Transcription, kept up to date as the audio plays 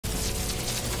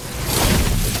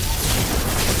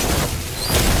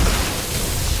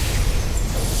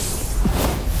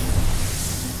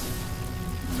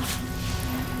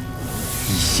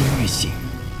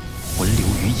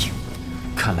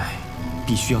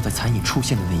需要在残影出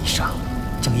现的那一刹，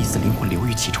将一丝灵魂留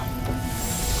于其中。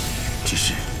只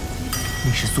是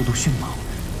那时速度迅猛，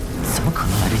怎么可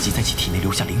能来得及在其体内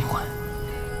留下灵魂？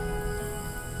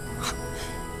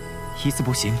一次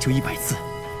不行就100次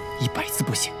，100次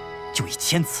不行就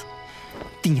1000次，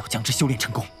定要将之修炼成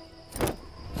功。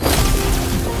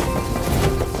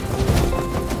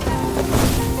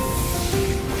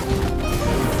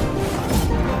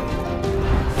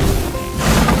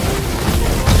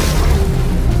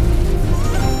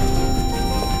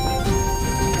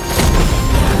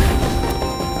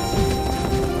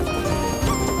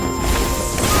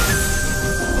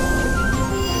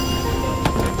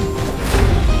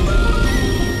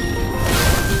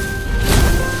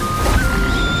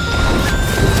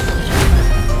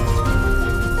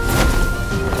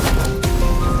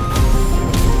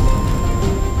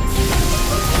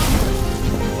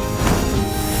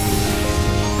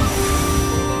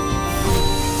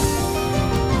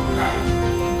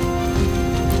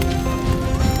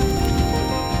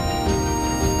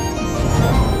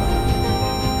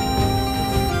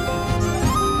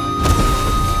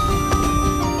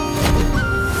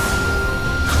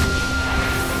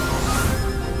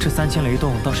 3000雷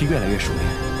动倒是越来越熟练，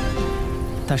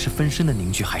但是分身的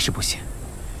凝聚还是不行。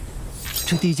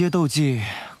这地阶斗技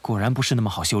果然不是那么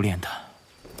好修炼的。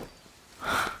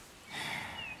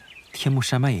天幕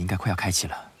山脉也应该快要开启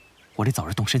了，我得早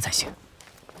日动身才行。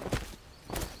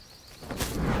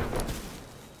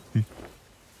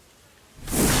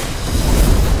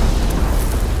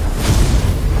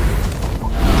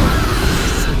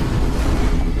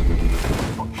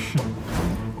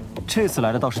这次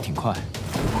来的倒是挺快。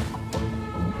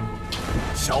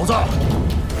 小子，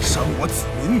伤我子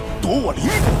民，夺我灵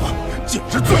果，简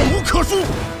直罪无可恕！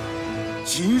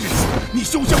今日你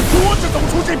休想活着走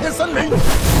出这片森林！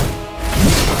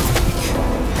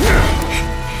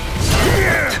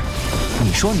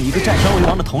你说你一个占山为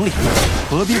王的统领，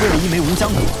何必为了一枚无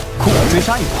浆果苦苦追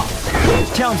杀一王？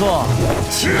这样做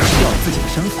岂不是掉了自己的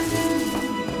身份？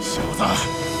小子，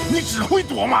你只会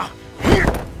躲吗？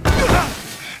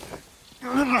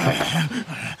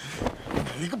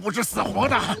一个不知死活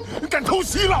的，敢偷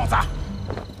袭老子！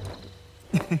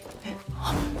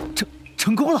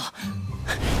成功了！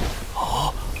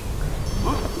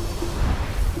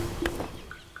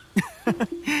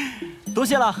多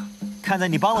谢了，看在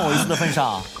你帮了我一次的份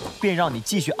上，便让你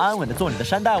继续安稳的做你的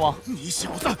山大王。你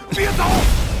小子别走！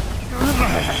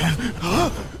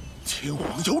天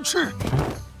皇妖翅，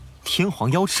天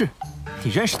皇妖翅，你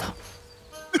认识他？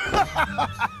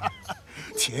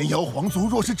天妖皇族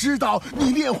若是知道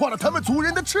你炼化了他们族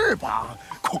人的翅膀，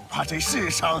恐怕这世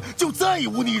上就再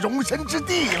无你容身之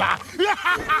地了。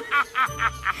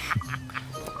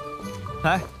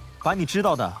来，把你知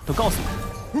道的都告诉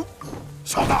我。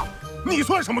小子，你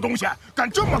算什么东西？敢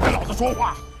这么跟老子说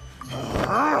话？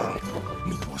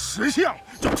你若识相，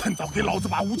就趁早给老子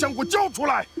把无浆果交出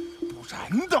来，不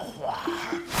然的话。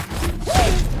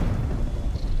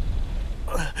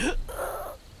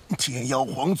天妖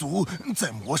皇族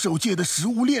在魔兽界的食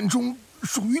物链中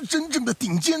属于真正的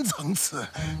顶尖层次，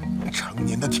常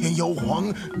年的天妖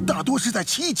皇大多是在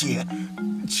7阶，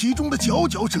其中的佼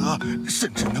佼者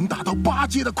甚至能达到8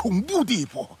阶的恐怖地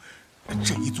步。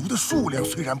这一族的数量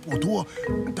虽然不多，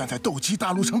但在斗气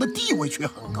大陆上的地位却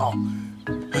很高。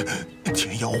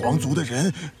天妖皇族的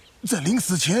人在临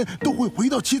死前都会回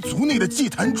到其族内的祭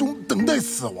坛中等待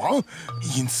死亡，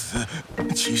因此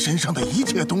其身上的一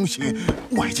切东西，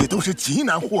外界都是极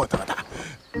难获得的。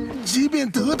即便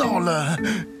得到了，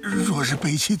若是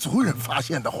被其族人发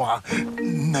现的话，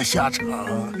那下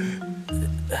场……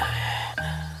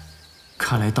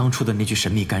看来当初的那具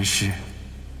神秘干尸，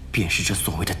便是这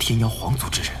所谓的天妖皇族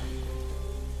之人。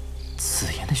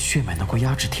紫妍的血脉能够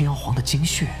压制天妖皇的精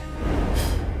血。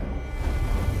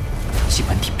 其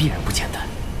本体必然不简单。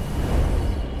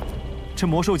这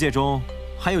魔兽界中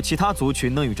还有其他族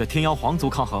群能与这天妖皇族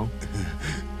抗衡？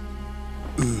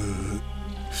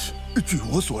据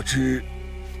我所知，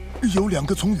有2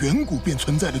个从远古便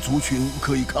存在的族群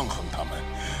可以抗衡他们，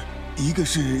一个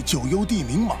是九幽地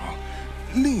冥蟒，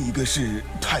另一个是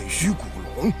太虚古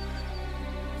龙。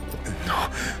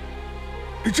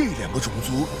这2个种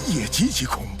族也极其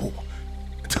恐怖，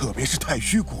特别是太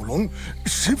虚古龙，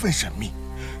十分神秘。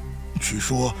 据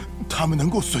说他们能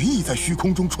够随意在虚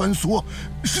空中穿梭，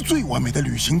是最完美的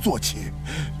旅行坐骑。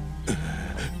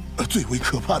最为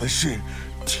可怕的是，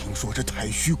听说这太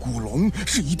虚古龙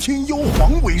是以天妖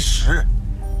皇为食，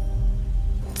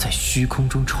在虚空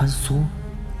中穿梭。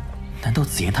难道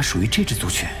紫妍她属于这支族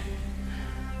群？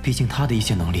毕竟她的一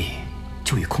些能力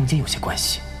就与空间有些关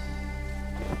系。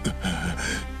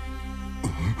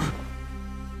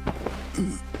不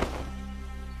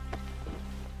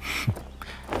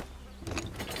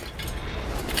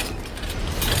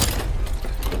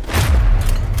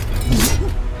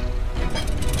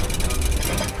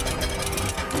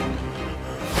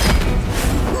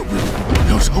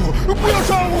要杀我！不要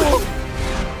杀我！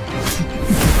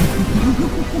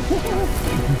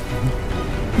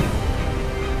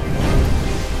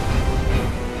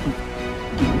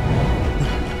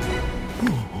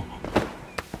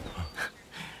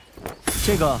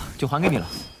 这个就还给你了。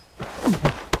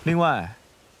另外，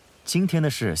今天的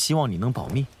事希望你能保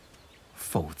密，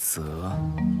否则……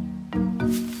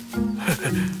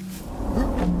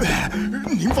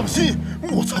您放心，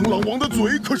我苍狼王的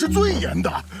嘴可是最严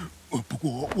的。不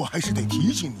过我还是得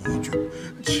提醒你一句，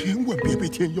千万别被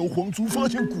天妖皇族发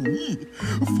现古意，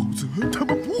否则他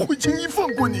们不会轻易放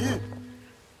过你。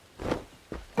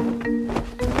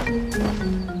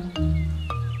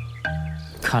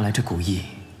 看来这古意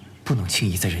不能轻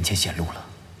易在人前显露了。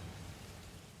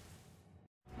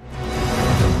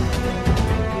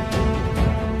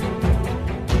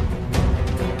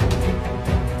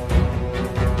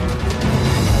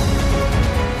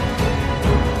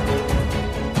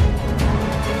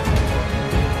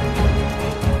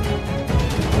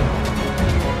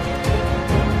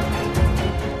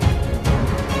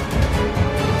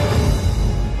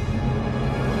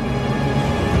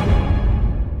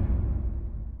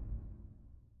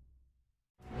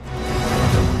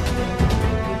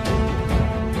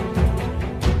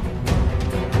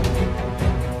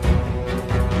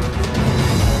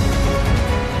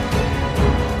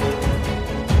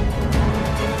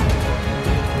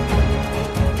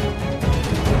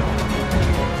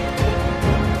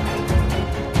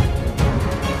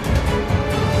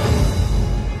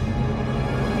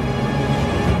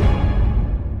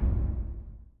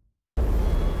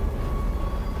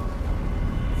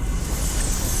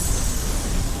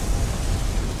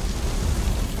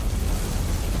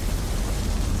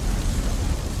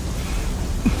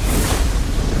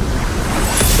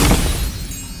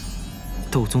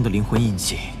斗宗的灵魂印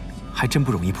记还真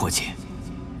不容易破解。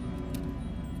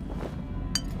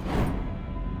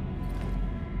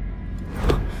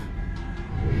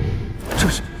这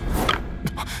是……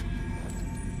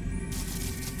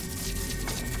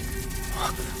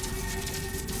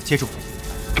接住，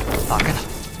打开它。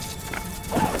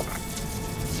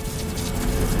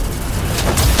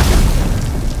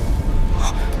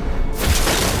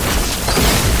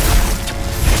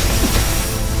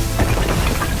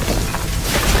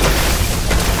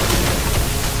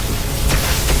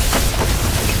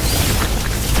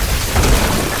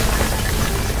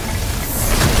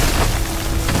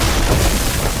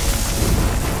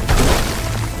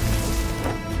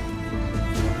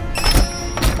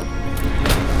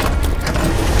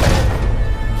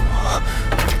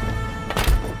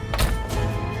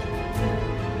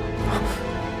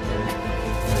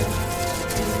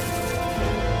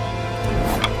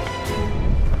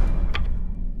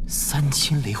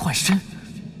 千雷幻身，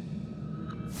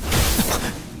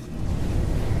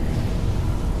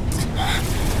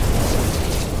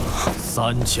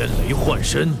三千雷幻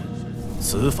身，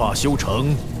此法修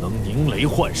成能凝雷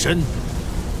幻身，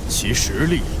其实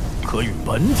力可与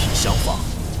本体相仿。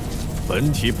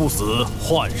本体不死，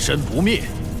幻身不灭，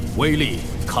威力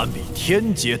堪比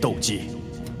天阶斗技，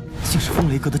竟是风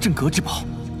雷阁的镇阁之宝。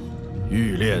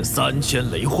欲练三千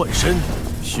雷幻身。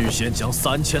 须先将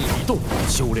三千雷动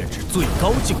修炼至最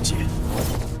高境界。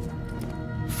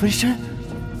分身，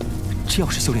这要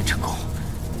是修炼成功，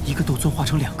一个斗尊化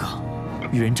成两个，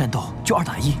与人战斗就2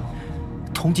打1，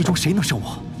同级中谁能胜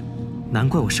我？难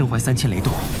怪我身怀三千雷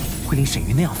动会令沈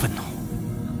云那样愤怒。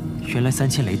原来三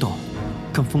千雷动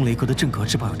跟风雷阁的镇阁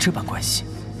之宝有这般关系。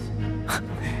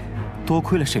多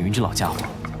亏了沈云这老家伙，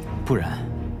不然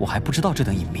我还不知道这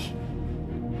等隐秘。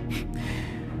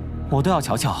我倒要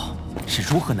瞧瞧。 是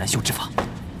如何难修之法？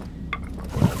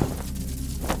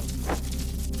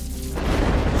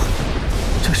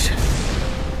这是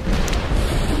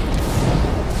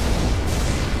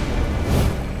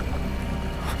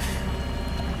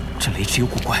这雷池有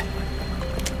古怪。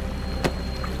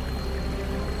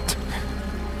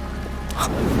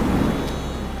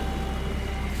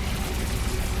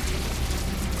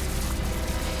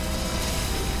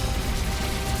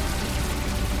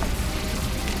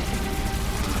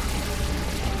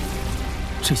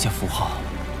这些符号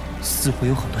似乎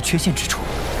有很多缺陷之处。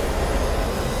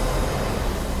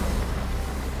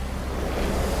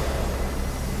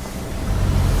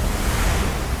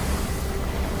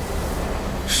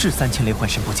是三千雷幻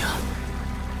身不假，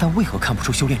但为何看不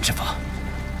出修炼之法？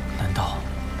难道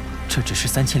这只是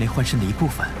三千雷幻身的一部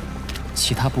分？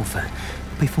其他部分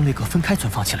被风雷阁分开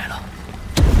存放起来了。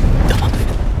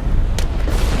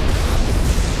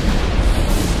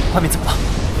外面怎么了？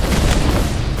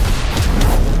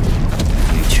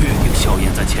你确定萧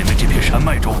炎在前面这片山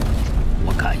脉中？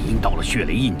我感应到了血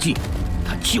雷印记，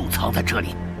他就藏在这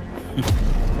里。哼，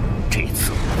这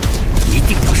次一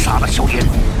定要杀了萧炎。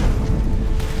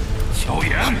萧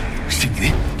炎，沈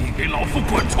云，你给老夫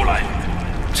滚出来！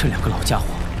这两个老家伙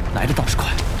来的倒是快，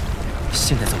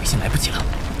现在走已经来不及了。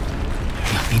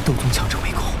两名斗宗强者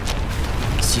围攻，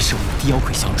即使我与地妖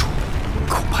魁相处，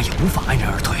恐怕也无法安然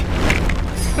而退。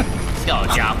小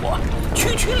家伙，区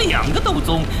2个斗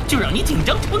宗就让你紧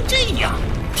张成这样！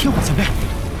天火前辈，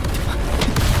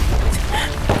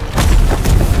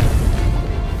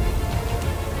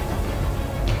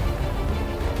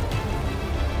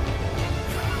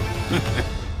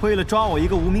为了抓我一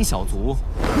个无名小卒，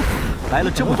来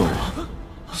了这么多人，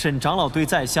沈长老对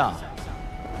在下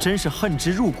真是恨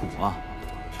之入骨啊！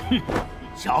哼，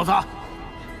小子，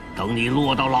等你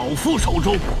落到老夫手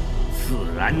中，自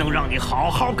然能让你好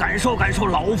好感受感受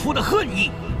老夫的恨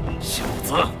意。小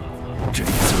子，这一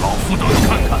次老夫倒要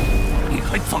看看你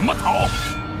还怎么逃！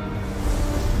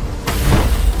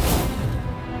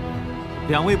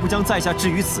两位不将在下置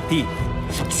于此地，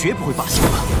是绝不会罢休的。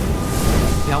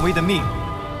两位的命，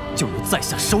就由在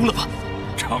下收了吧。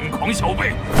猖狂小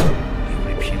辈，以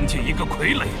为凭借一个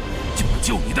傀儡就能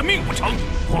救你的命不成？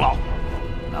洪老，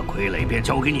那傀儡便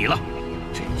交给你了，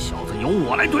这小子由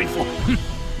我来对付。哼，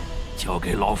交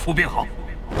给老夫便好。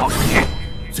倒是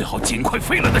你，最好尽快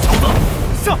废了那小子。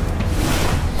上！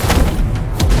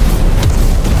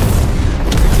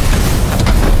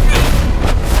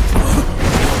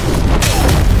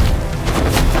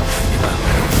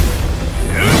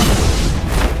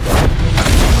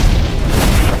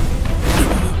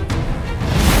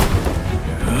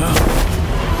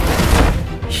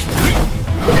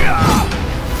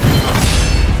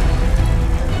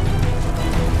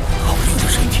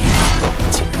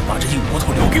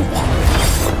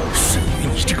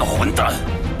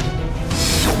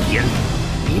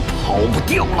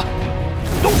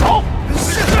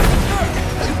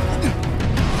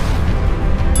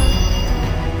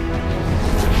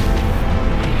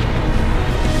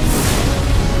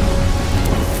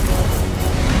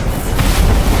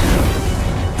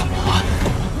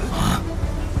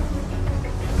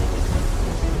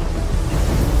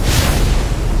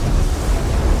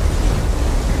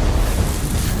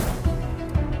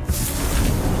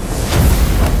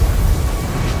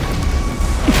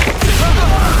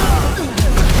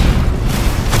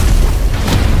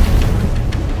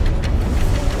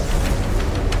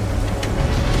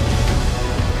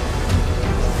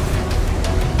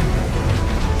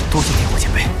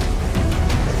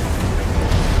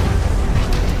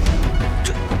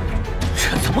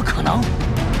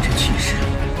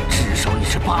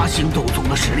斗宗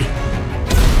的实力，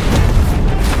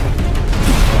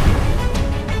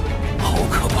好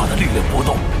可怕的力量波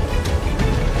动！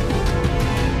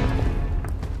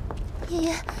爷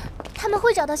爷，他们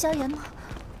会找到萧炎吗？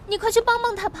你快去帮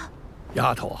帮他吧。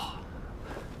丫头啊，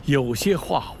有些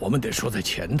话我们得说在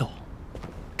前头。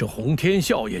这洪天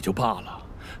笑也就罢了，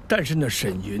但是那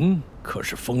沈云可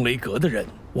是风雷阁的人，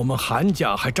我们韩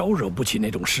家还招惹不起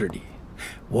那种势力。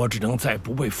我只能在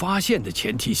不被发现的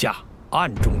前提下。 暗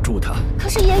中助他。可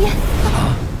是爷爷，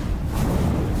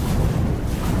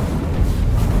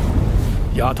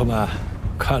丫头们，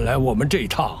看来我们这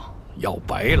趟要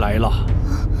白来了。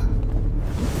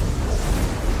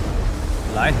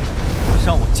来，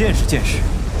让我见识见识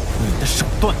你的手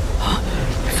段！啊，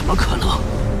怎么可能？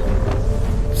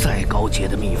再高阶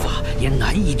的秘法也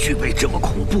难以具备这么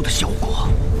恐怖的效果。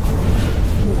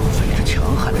莫非这强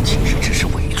悍的气势只是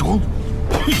伪装？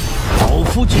哼，老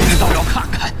夫今日倒要看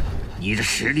看。 你这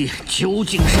实力究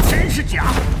竟是真是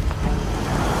假？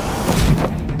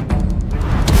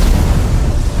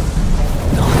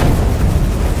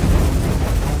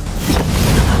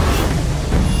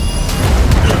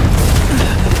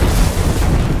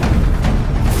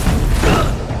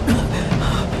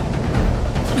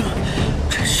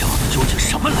这小子究竟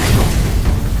什么来路？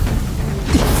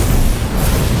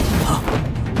啊！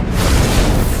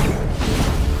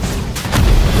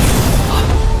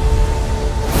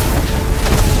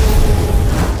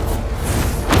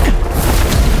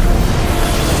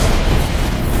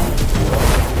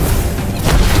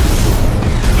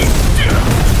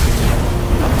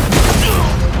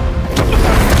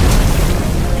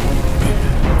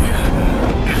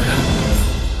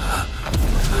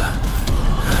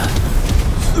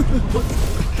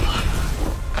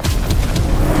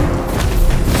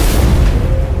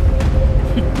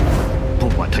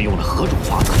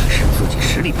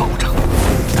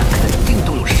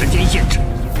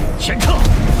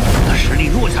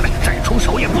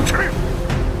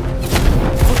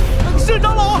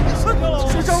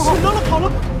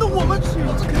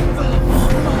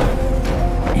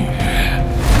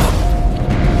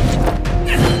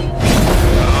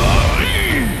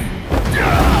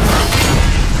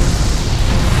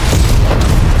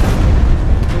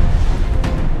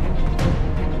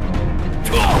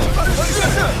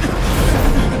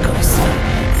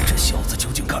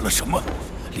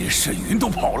连沈云都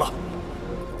跑了。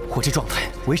我这状态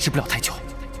维持不了太久，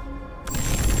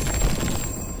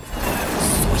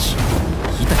所以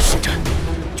一旦实战，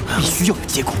就必须要有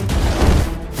结果。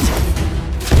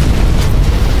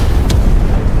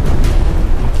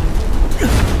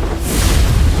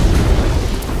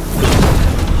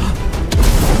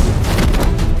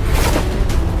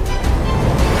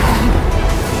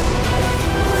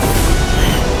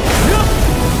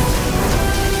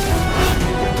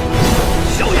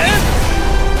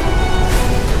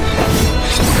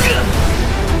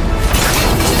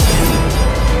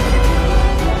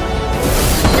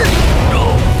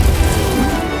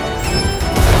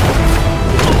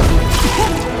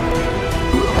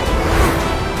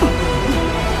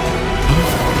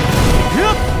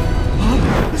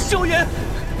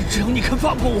 只要你肯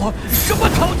放过我，什么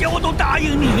条件我都答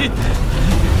应你。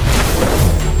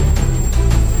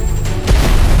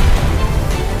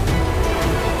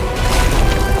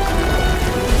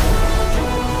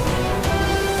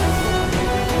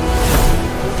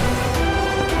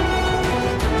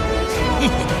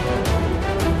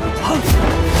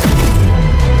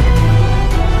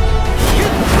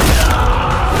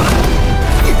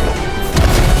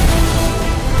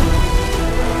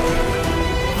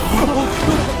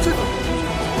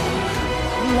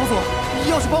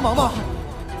帮忙吧！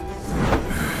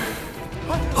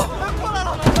过来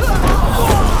了！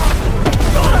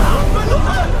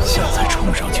现在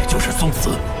冲上去就是送死！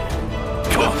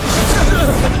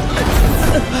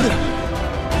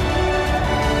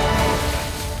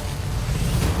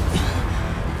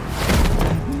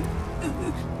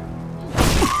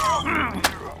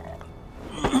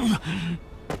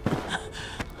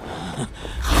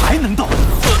还能动？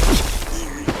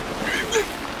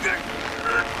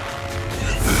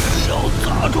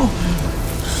 打住！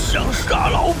想杀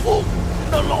老夫，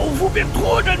那老夫便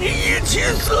拖着你一起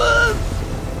死！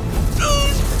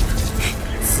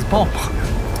自爆吗？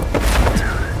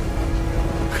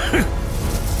哼！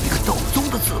一个斗宗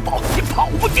的自爆，你跑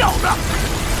不掉的！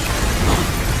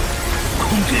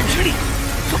空军之力，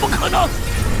怎么可能？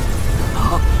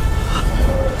啊！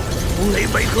风雷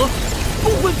北阁不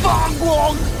会放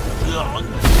过！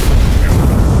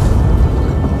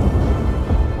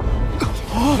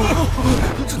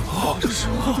这是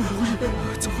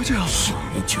怎么会这样？是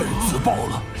你居然自爆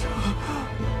了。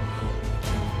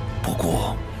不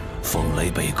过，风雷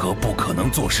北阁不可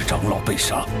能坐视长老被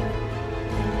杀，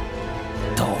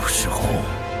到时候。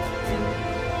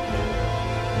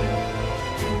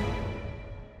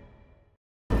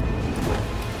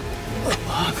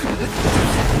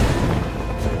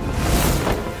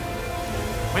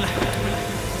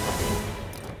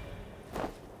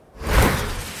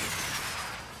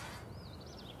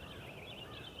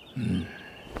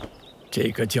 这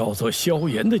个叫做萧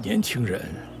炎的年轻人，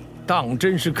当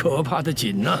真是可怕的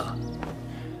紧呐！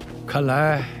看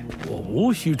来我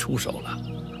无需出手了。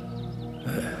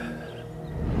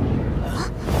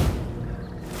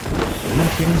洪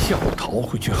天啸逃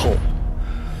回去后，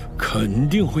肯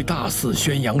定会大肆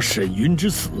宣扬沈云之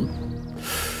死。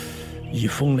以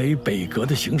风雷北阁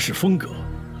的行事风格，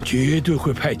绝对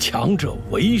会派强者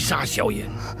围杀萧炎。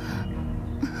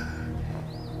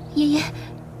爷爷，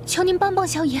求您帮帮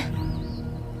萧炎。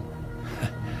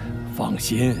 放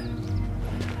心，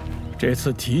这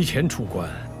次提前出关，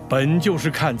本就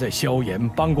是看在萧炎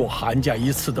帮过韩家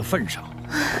一次的份上，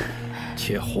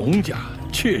且洪家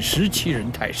确实欺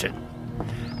人太甚，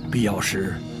必要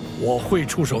时我会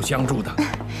出手相助的。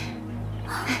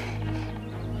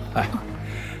哎，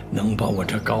能把我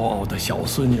这高傲的小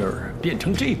孙女儿变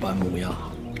成这般模样，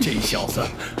这小子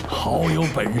好有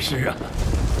本事啊！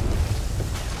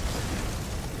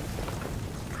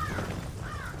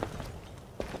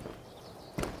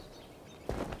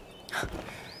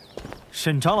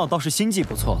 沈长老倒是心计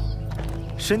不错，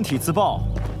身体自爆，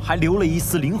还留了一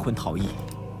丝灵魂逃逸。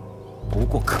不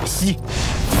过可惜，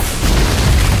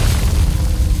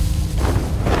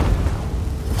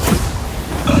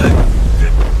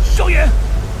萧炎，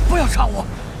不要杀我，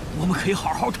我们可以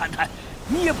好好谈谈。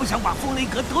你也不想把风雷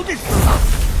阁得罪死了？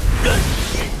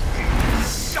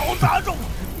小杂种，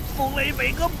风雷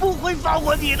北阁不会放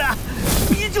过你的，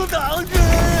你就等着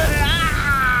啊！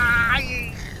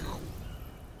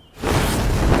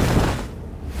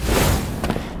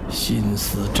 心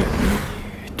思缜密，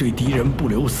对敌人不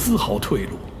留丝毫退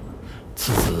路，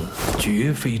此子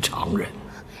绝非常人。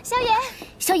萧炎，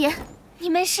萧炎，你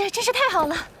没事，真是太好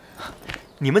了。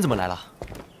你们怎么来了？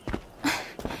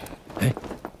哎，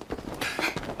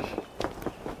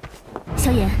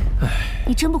萧炎，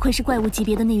你真不愧是怪物级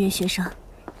别的内院学生，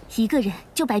一个人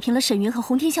就摆平了沈云和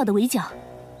洪天啸的围剿。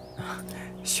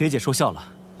学姐说笑了。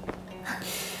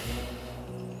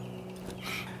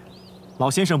老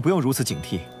先生不用如此警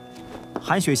惕，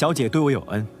韩雪小姐对我有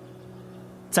恩，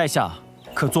在下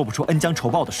可做不出恩将仇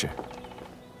报的事。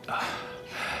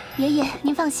爷爷，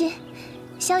您放心，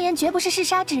萧炎绝不是嗜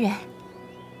杀之人。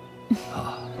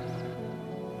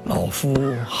老夫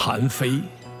韩非。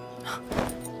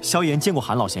萧炎见过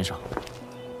韩老先生。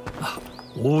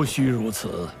无需如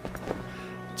此。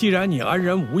既然你安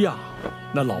然无恙，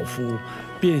那老夫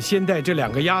便先带这2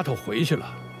个丫头回去了。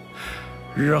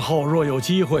日后若有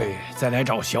机会，再来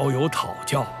找小友讨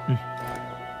教。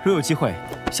若有机会，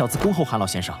小子恭候韩老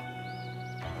先生。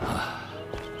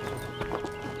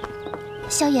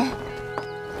萧炎，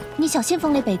你小心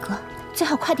风雷北阁，最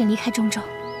好快点离开中州。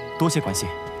多谢关心。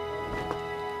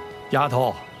丫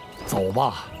头，走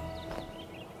吧。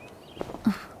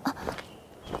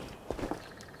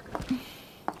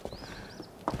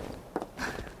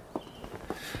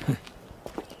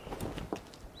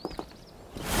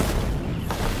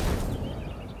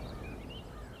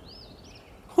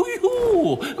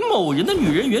某人的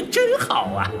女人缘真好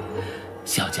啊，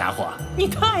小家伙，你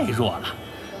太弱了。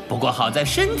不过好在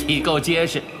身体够结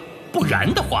实，不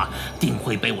然的话，定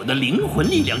会被我的灵魂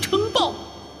力量撑爆。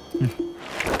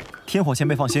天火前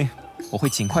辈放心，我会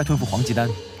尽快吞服黄极丹，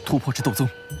突破至斗宗。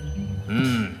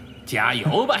加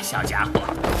油吧，小家伙！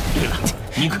对了，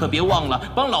你可别忘了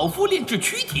帮老夫炼制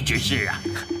躯体之事啊。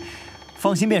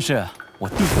放心便是，我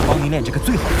定会帮您炼这个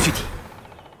最好的躯体。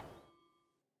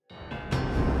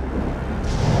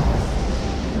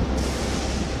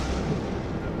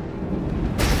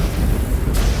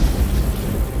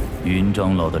云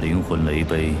长老的灵魂雷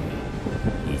碑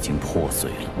已经破碎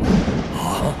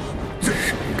了。谁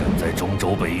敢在中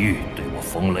州北域对我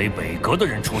风雷北阁的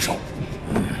人出手？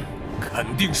肯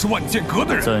定是万剑阁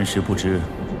的人。暂时不知，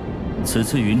此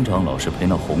次云长老是陪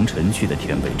那红尘去的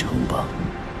天北城吧？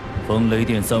风雷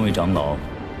殿3位长老，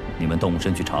你们动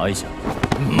身去查一下。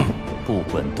不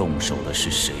管动手的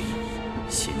是谁，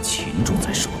先擒住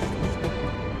再说。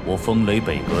我风雷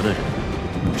北阁的人，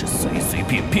不是随随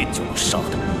便便就能杀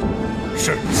的。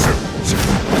是。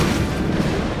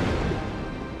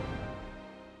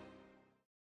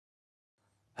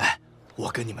哎，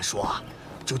我跟你们说啊，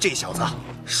就这小子，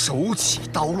手起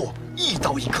刀落，一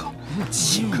刀一个，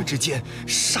顷刻之间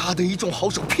杀得一众好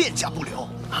手片甲不留。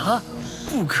啊，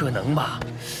不可能吧？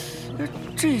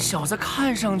这小子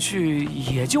看上去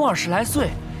也就20来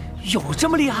岁，有这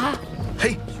么厉害？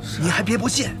嘿，你还别不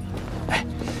信。哎，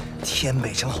天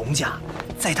北城洪家，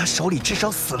在他手里至少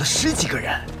死了10几个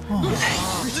人。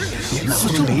连那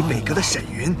风雷北阁的沈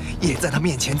云也在他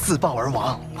面前自爆而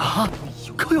亡。啊，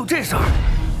可有这事儿？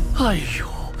哎呦，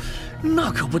那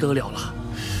可不得了了！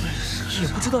也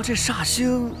不知道这煞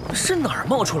星是哪儿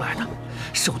冒出来的，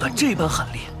手段这般狠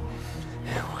烈。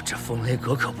哎呦，这风雷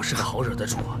阁可不是个好惹的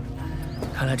主啊！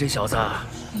看来这小子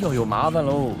要有麻烦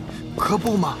喽。可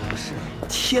不嘛，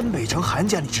天北城韩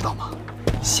家你知道吗？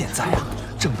现在啊，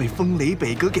正被风雷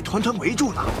北阁给团团围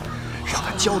住呢。让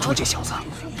他交出这小子，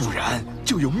不然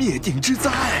就有灭顶之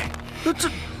灾。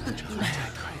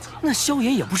那萧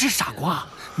炎也不是傻瓜，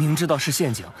明知道是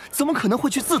陷阱，怎么可能会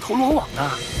去自投罗网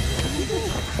呢？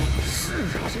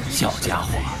小家伙，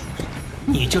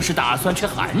你这是打算去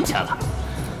韩家了？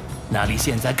那里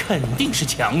现在肯定是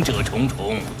强者重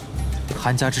重。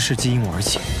韩家之事既因我而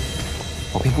起，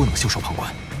我便不能袖手旁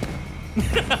观。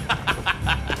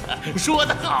说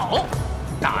得好，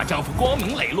大丈夫光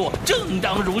明磊落，正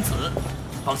当如此。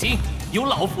放心，有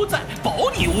老夫在，保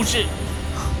你无事。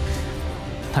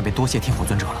那便多谢天火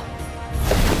尊者了。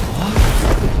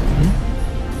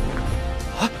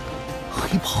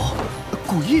黑袍，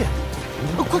古叶，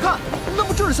快看，那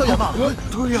不就是萧炎吗？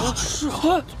对呀，是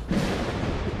啊。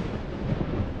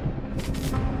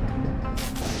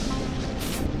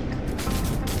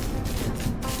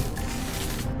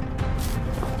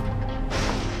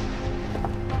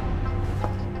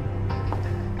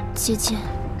姐姐，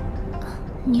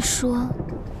你说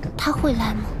他会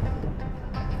来吗？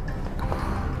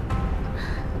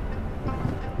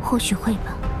或许会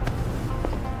吧。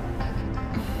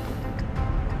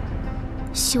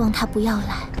希望他不要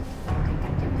来。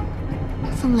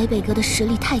风雷北阁的实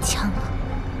力太强了。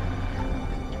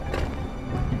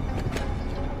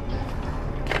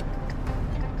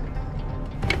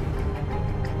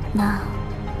那，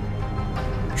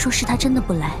若是他真的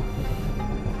不来，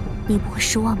你不会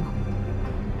失望吗？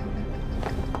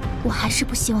我还是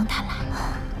不希望他来。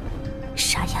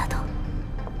傻丫头。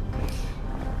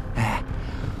哎，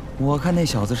我看那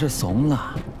小子是怂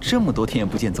了，这么多天也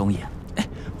不见踪影。哎，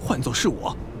换作是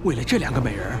我，为了这2个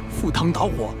美人赴汤蹈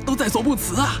火都在所不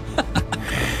辞啊！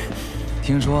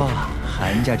听说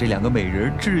韩家这2个美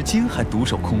人至今还独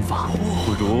守空房，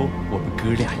不如我们哥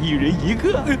俩1人1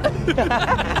个。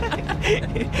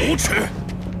无耻！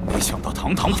没想到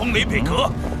堂堂风雷北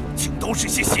阁，竟都是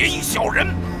些邪异小人。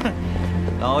哼，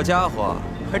老家伙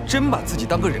还真把自己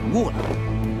当个人物了。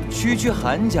区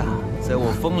韩家，在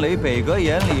我风雷北阁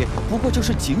眼里，不过就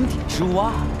是井底之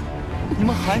蛙。你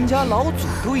们韩家老祖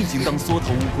都已经当缩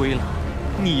头乌龟了，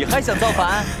你还想造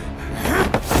反？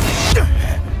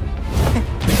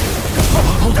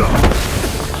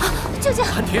舅舅，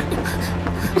韩天，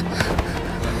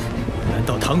难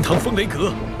道堂堂风雷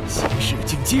阁行事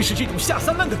竟皆是这种下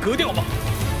三滥的格调吗？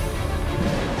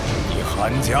你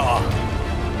韩家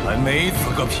还没资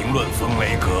格评论风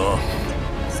雷阁。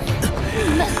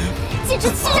你们简直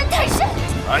欺人太甚！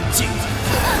安静！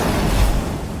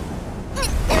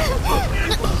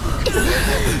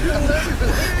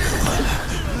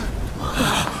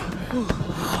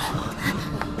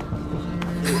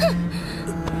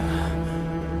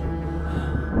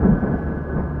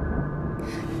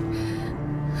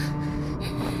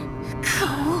可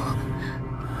恶！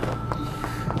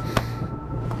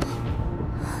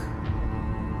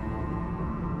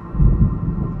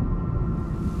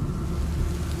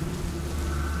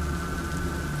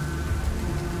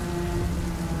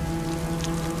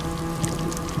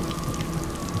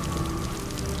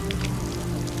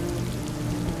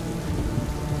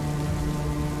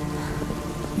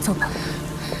走吧，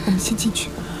我们先进去。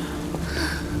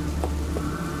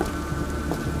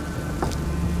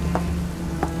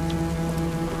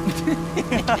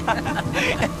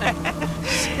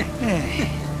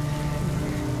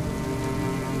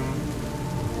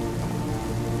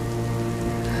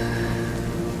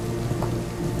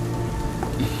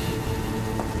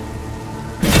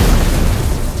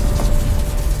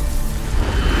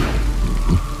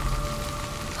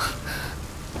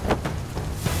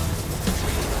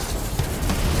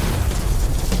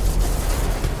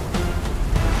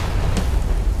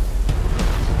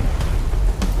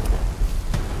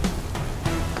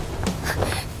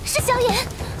是萧炎。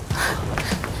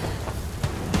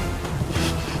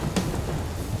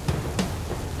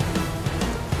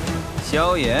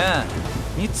萧炎，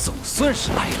你总算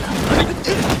是来了。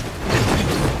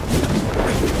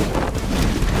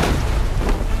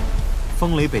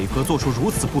风雷北阁做出如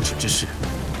此不耻之事，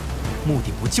目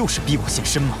的不就是逼我现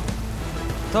身吗？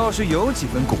倒是有几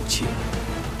分骨气，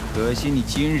可惜你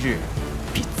今日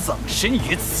必葬身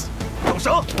于此。动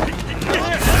手！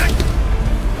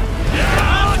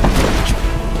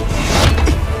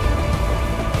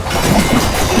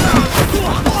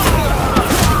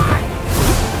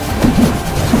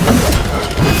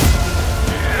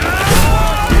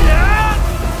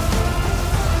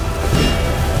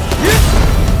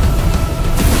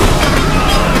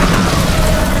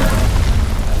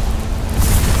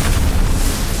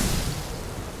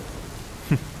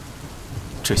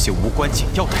这些无关紧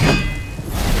要的人，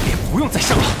便不用再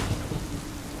上了。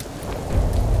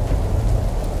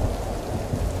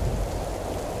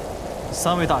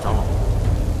3位大长老，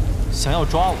想要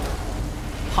抓我，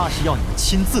怕是要你们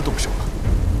亲自动手了。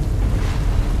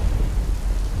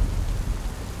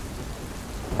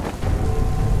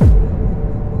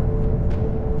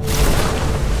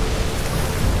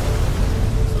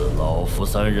自老夫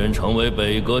3人成为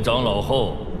北阁长老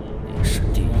后，你是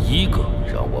第1个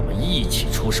让我们一起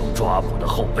出手抓捕的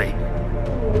后辈。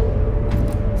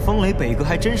风雷北阁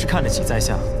还真是看得起在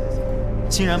下，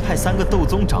竟然派3个斗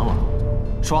宗长老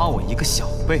抓我一个小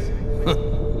辈。哼，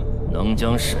能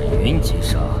将沈云击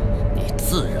杀，你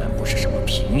自然不是什么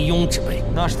平庸之辈。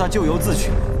那是他咎由自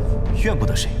取，怨不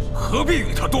得谁。何必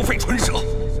与他多费唇舌？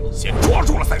先抓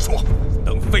住了再说。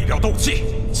等废掉斗气，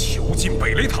囚禁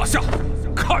北雷塔下，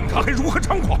看他还如何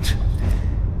猖狂。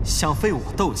想废我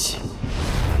斗气，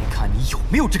看你有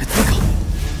没有这个资格。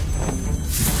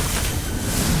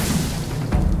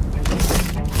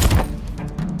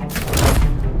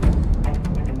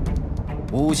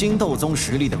5星斗宗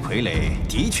实力的傀儡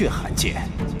的确罕见，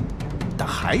但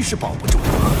还是保不住我。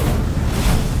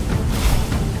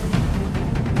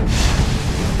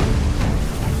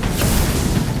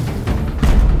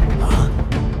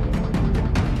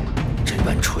这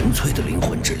般纯粹的灵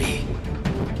魂之力，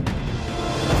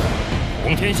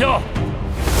洪天啸，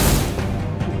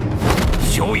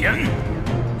萧炎，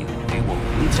你毁我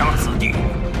洪家子弟，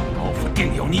老夫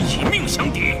定要你以命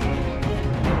相抵。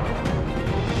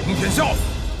洪天啸，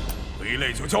傀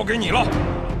儡就交给你了。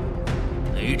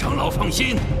雷长老放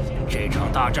心，这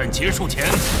场大战结束前，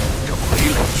这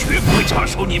傀儡绝不会插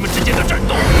手你们之间的战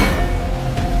斗。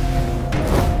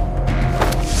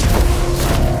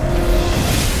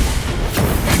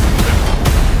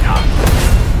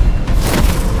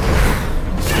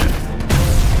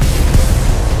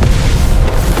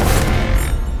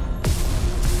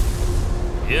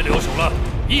别留手了，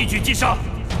一举击杀！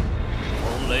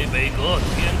风雷北阁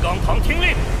天罡堂听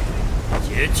令，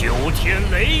结9天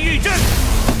雷狱阵。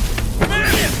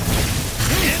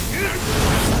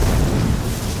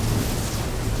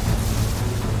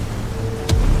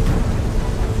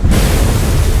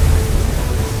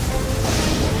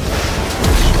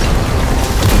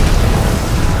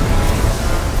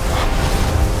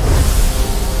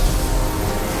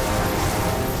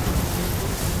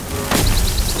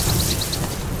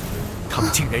他们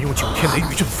竟然用9天雷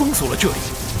狱阵封锁了这里。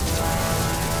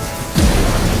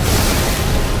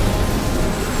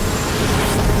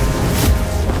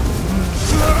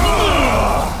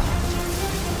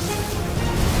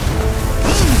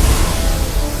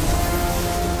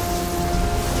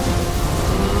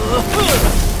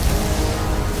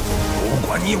 不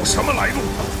管你有什么来路，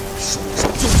束手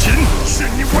就擒是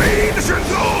你唯一的选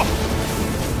择。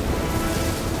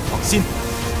放心，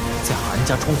在韩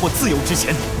家重获自由之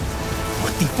前，我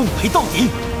定奉陪到底。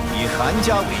以韩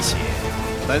家为胁，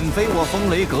本非我风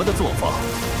雷阁的作风，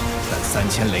但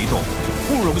3000雷动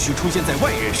不容许出现在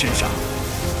外人身上。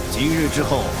今日之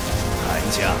后，韩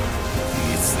家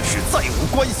与此事再无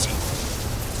关系。